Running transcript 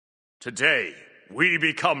Today, we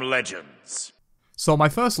become legends. So my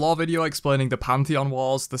first lore video explaining the Pantheon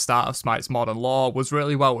Wars, the start of Smite's modern lore, was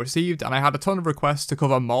really well received, and I had a ton of requests to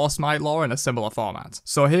cover more Smite lore in a similar format.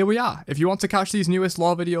 So here we are. If you want to catch these newest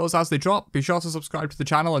lore videos as they drop, be sure to subscribe to the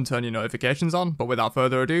channel and turn your notifications on, but without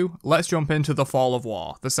further ado, let's jump into the Fall of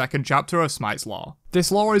War, the second chapter of Smite's lore.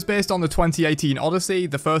 This lore is based on the 2018 Odyssey,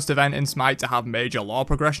 the first event in Smite to have major lore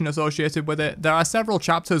progression associated with it. There are several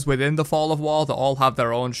chapters within the Fall of War that all have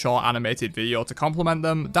their own short animated video to complement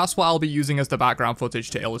them. That's what I'll be using as the background footage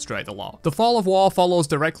to illustrate the lore. The Fall of War follows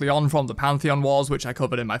directly on from the Pantheon Wars, which I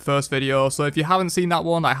covered in my first video, so if you haven't seen that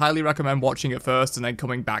one, I highly recommend watching it first and then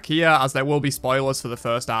coming back here, as there will be spoilers for the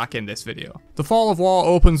first arc in this video. The Fall of War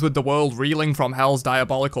opens with the world reeling from Hell's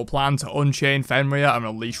diabolical plan to unchain Fenrir and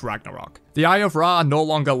unleash Ragnarok. The Eye of Ra no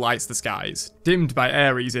longer lights the skies, dimmed by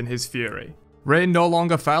Ares in his fury. Rain no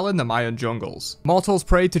longer fell in the Mayan jungles. Mortals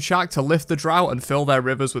prayed to Chak to lift the drought and fill their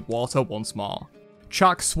rivers with water once more.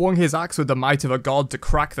 Chak swung his axe with the might of a god to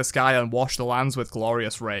crack the sky and wash the lands with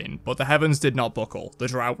glorious rain, but the heavens did not buckle, the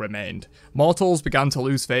drought remained. Mortals began to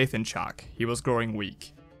lose faith in Chak, he was growing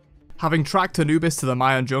weak. Having tracked Anubis to the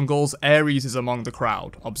Mayan jungles, Ares is among the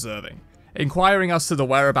crowd, observing. Inquiring as to the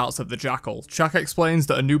whereabouts of the jackal, Chak explains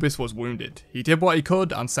that Anubis was wounded. He did what he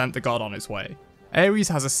could and sent the god on his way. Ares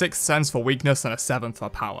has a sixth sense for weakness and a seventh for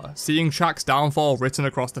power. Seeing Chak's downfall written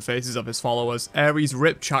across the faces of his followers, Ares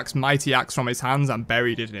ripped Chak's mighty axe from his hands and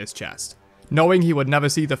buried it in his chest. Knowing he would never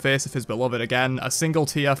see the face of his beloved again, a single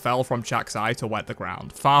tear fell from Chak's eye to wet the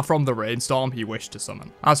ground, far from the rainstorm he wished to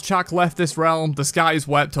summon. As Chak left this realm, the skies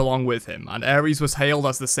wept along with him, and Ares was hailed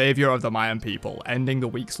as the saviour of the Mayan people, ending the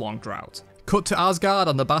weeks-long drought. Cut to Asgard,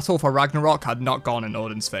 and the battle for Ragnarok had not gone in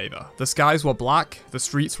Odin's favour. The skies were black, the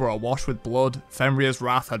streets were awash with blood, Fenrir's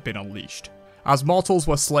wrath had been unleashed. As mortals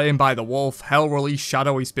were slain by the wolf, Hel released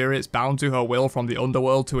shadowy spirits bound to her will from the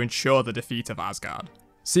underworld to ensure the defeat of Asgard.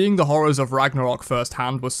 Seeing the horrors of Ragnarok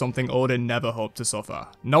firsthand was something Odin never hoped to suffer.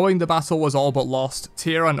 Knowing the battle was all but lost,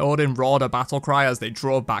 Tyr and Odin roared a battle cry as they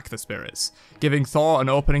drove back the spirits, giving Thor an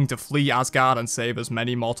opening to flee Asgard and save as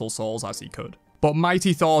many mortal souls as he could. But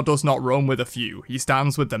mighty Thor does not roam with a few, he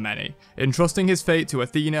stands with the many. Entrusting his fate to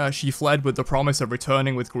Athena, she fled with the promise of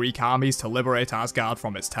returning with Greek armies to liberate Asgard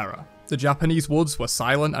from its terror. The Japanese woods were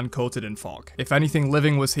silent and coated in fog. If anything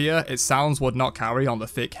living was here, its sounds would not carry on the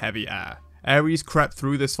thick, heavy air. Ares crept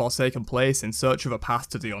through this forsaken place in search of a path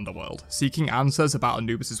to the underworld, seeking answers about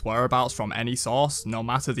Anubis' whereabouts from any source, no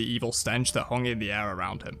matter the evil stench that hung in the air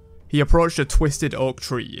around him. He approached a twisted oak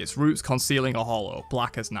tree, its roots concealing a hollow,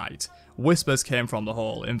 black as night. Whispers came from the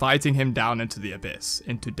hole, inviting him down into the abyss,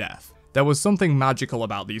 into death. There was something magical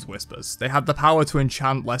about these whispers. They had the power to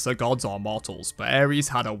enchant lesser gods or mortals, but Ares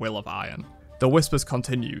had a will of iron. The whispers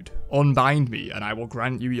continued, "Unbind me, and I will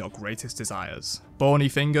grant you your greatest desires." Bony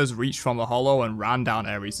fingers reached from the hollow and ran down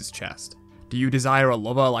Ares' chest. "Do you desire a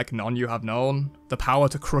lover like none you have known? The power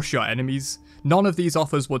to crush your enemies?" None of these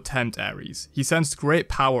offers would tempt Ares. He sensed great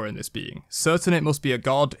power in this being. Certain it must be a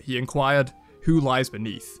god, he inquired, "Who lies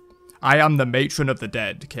beneath?" "I am the matron of the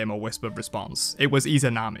dead," came a whispered response. It was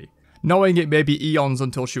Izanami. Knowing it may be eons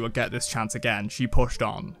until she would get this chance again, she pushed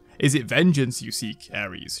on. "Is it vengeance you seek,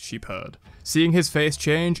 Ares?" she purred. Seeing his face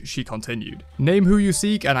change, she continued. "Name who you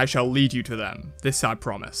seek and I shall lead you to them. This I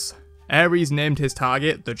promise." Ares named his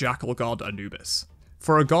target the jackal god Anubis.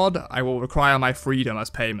 "For a god, I will require my freedom as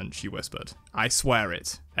payment," she whispered. "I swear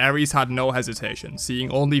it." Ares had no hesitation,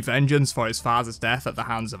 seeing only vengeance for his father's death at the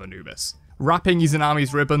hands of Anubis. Wrapping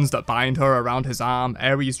Izanami's ribbons that bind her around his arm,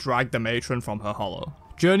 Ares dragged the matron from her hollow.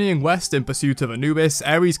 Journeying west in pursuit of Anubis,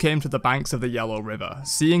 Ares came to the banks of the Yellow River.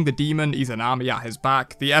 Seeing the demon Izanami at his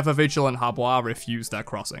back, the ever-vigilant Habuar refused their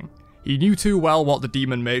crossing. He knew too well what the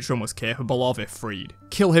demon matron was capable of if freed.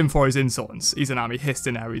 "Kill him for his insolence," Izanami hissed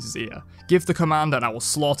in Ares' ear. "Give the command and I will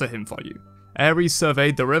slaughter him for you." Ares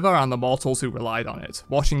surveyed the river and the mortals who relied on it,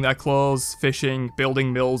 washing their clothes, fishing,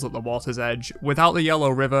 building mills at the water's edge. Without the Yellow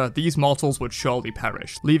River, these mortals would surely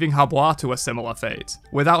perish, leaving Habuar to a similar fate.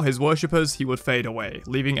 Without his worshippers, he would fade away,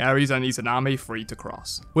 leaving Ares and Izanami free to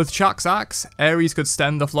cross. With Chak's axe, Ares could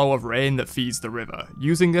stem the flow of rain that feeds the river.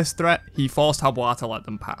 Using this threat, he forced Habuar to let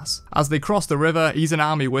them pass. As they crossed the river,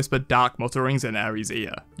 Izanami whispered dark mutterings in Ares'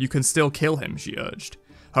 ear. "You can still kill him," she urged.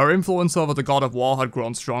 Her influence over the god of war had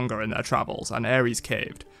grown stronger in their travels, and Ares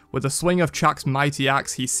caved. With a swing of Chak's mighty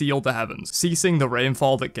axe, he sealed the heavens, ceasing the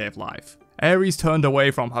rainfall that gave life. Ares turned away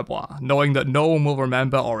from Habuar, knowing that no one will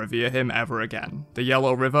remember or revere him ever again. The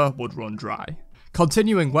Yellow River would run dry.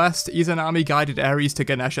 Continuing west, Izanami guided Ares to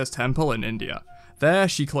Ganesha's temple in India. There,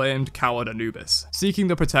 she claimed, cowered Anubis, seeking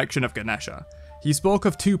the protection of Ganesha. He spoke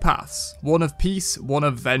of two paths, one of peace, one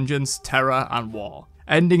of vengeance, terror, and war.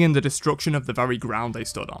 ending in the destruction of the very ground they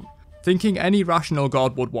stood on. Thinking any rational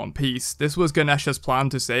god would want peace, this was Ganesha's plan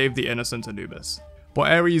to save the innocent Anubis.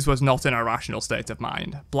 But Ares was not in a rational state of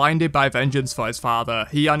mind. Blinded by vengeance for his father,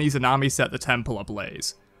 he and Izanami set the temple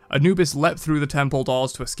ablaze. Anubis leapt through the temple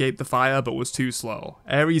doors to escape the fire but was too slow.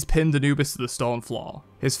 Ares pinned Anubis to the stone floor.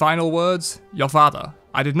 His final words, "Your father.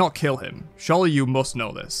 I did not kill him. Surely you must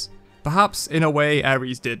know this." Perhaps, in a way,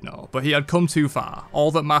 Ares did know, but he had come too far.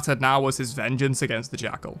 All that mattered now was his vengeance against the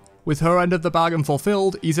jackal. With her end of the bargain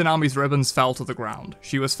fulfilled, Izanami's ribbons fell to the ground.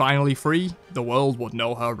 She was finally free. The world would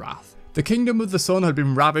know her wrath. The kingdom of the sun had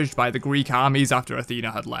been ravaged by the Greek armies after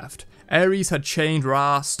Athena had left. Ares had chained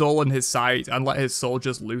Ra, stolen his sight, and let his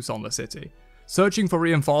soldiers loose on the city. Searching for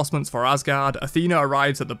reinforcements for Asgard, Athena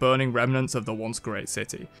arrives at the burning remnants of the once great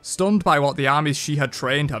city. Stunned by what the armies she had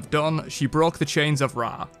trained have done, she broke the chains of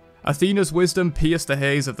Ra. Athena's wisdom pierced the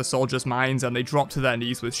haze of the soldiers' minds and they dropped to their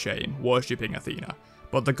knees with shame, worshipping Athena.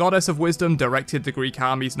 But the goddess of wisdom directed the Greek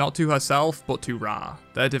armies not to herself, but to Ra.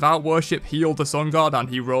 Their devout worship healed the sun god and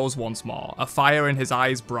he rose once more, a fire in his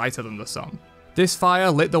eyes brighter than the sun. This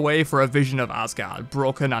fire lit the way for a vision of Asgard,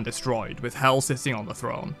 broken and destroyed, with Hel sitting on the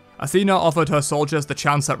throne. Athena offered her soldiers the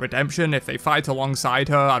chance at redemption if they fight alongside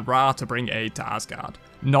her and Ra to bring aid to Asgard.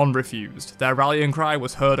 None refused. Their rallying cry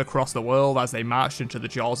was heard across the world as they marched into the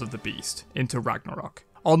jaws of the beast, into Ragnarok.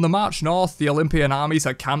 On the march north, the Olympian armies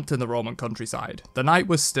had camped in the Roman countryside. The night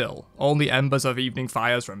was still, only embers of evening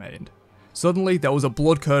fires remained. Suddenly, there was a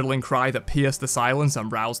blood-curdling cry that pierced the silence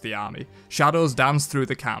and roused the army. Shadows danced through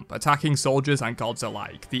the camp, attacking soldiers and gods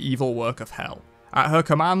alike, the evil work of Hel. At her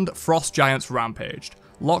command, frost giants rampaged.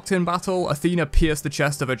 Locked in battle, Athena pierced the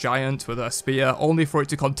chest of a giant with her spear, only for it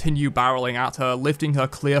to continue barreling at her, lifting her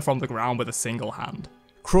clear from the ground with a single hand.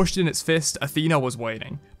 Crushed in its fist, Athena was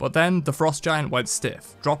waning, but then the frost giant went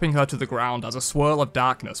stiff, dropping her to the ground as a swirl of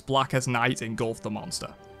darkness black as night engulfed the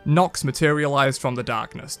monster. Nox materialized from the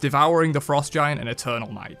darkness, devouring the frost giant in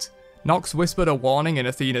eternal night. Nox whispered a warning in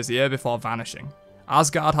Athena's ear before vanishing.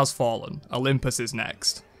 Asgard has fallen, Olympus is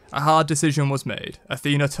next. A hard decision was made.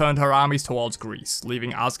 Athena turned her armies towards Greece,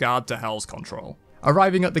 leaving Asgard to Hel's control.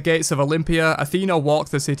 Arriving at the gates of Olympia, Athena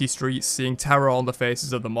walked the city streets, seeing terror on the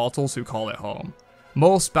faces of the mortals who call it home.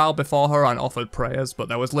 Most bowed before her and offered prayers, but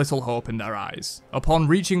there was little hope in their eyes. Upon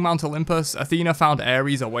reaching Mount Olympus, Athena found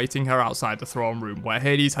Ares awaiting her outside the throne room, where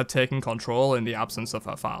Hades had taken control in the absence of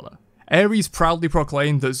her father. Ares proudly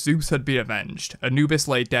proclaimed that Zeus had been avenged. Anubis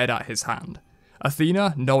lay dead at his hand.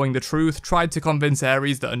 Athena, knowing the truth, tried to convince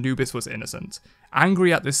Ares that Anubis was innocent.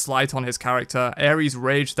 Angry at this slight on his character, Ares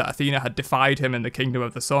raged that Athena had defied him in the kingdom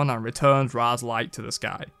of the sun and returned Ra's light to the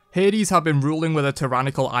sky. Hades had been ruling with a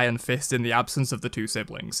tyrannical iron fist in the absence of the two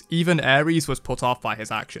siblings. Even Ares was put off by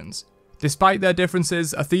his actions. Despite their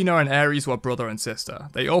differences, Athena and Ares were brother and sister.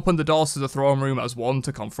 They opened the doors to the throne room as one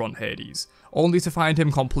to confront Hades, only to find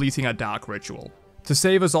him completing a dark ritual. To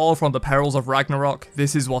save us all from the perils of Ragnarok,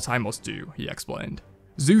 this is what I must do, he explained.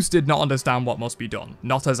 Zeus did not understand what must be done,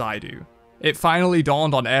 not as I do. It finally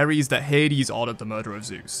dawned on Ares that Hades ordered the murder of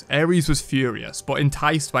Zeus. Ares was furious, but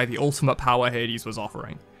enticed by the ultimate power Hades was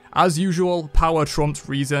offering. As usual, power trumped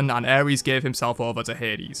reason and Ares gave himself over to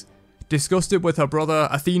Hades. Disgusted with her brother,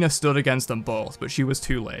 Athena stood against them both, but she was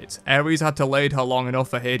too late. Ares had delayed her long enough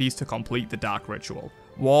for Hades to complete the dark ritual.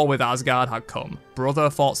 War with Asgard had come. Brother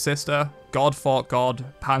fought sister, god fought god,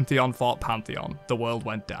 Pantheon fought Pantheon. The world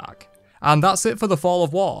went dark. And that's it for the Fall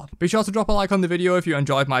of War. Be sure to drop a like on the video if you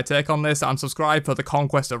enjoyed my take on this, and subscribe for the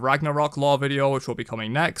Conquest of Ragnarok lore video, which will be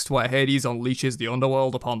coming next, where Hades unleashes the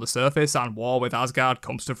underworld upon the surface and war with Asgard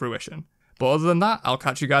comes to fruition. But other than that, I'll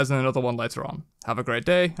catch you guys in another one later on. Have a great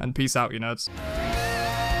day, and peace out, you nerds.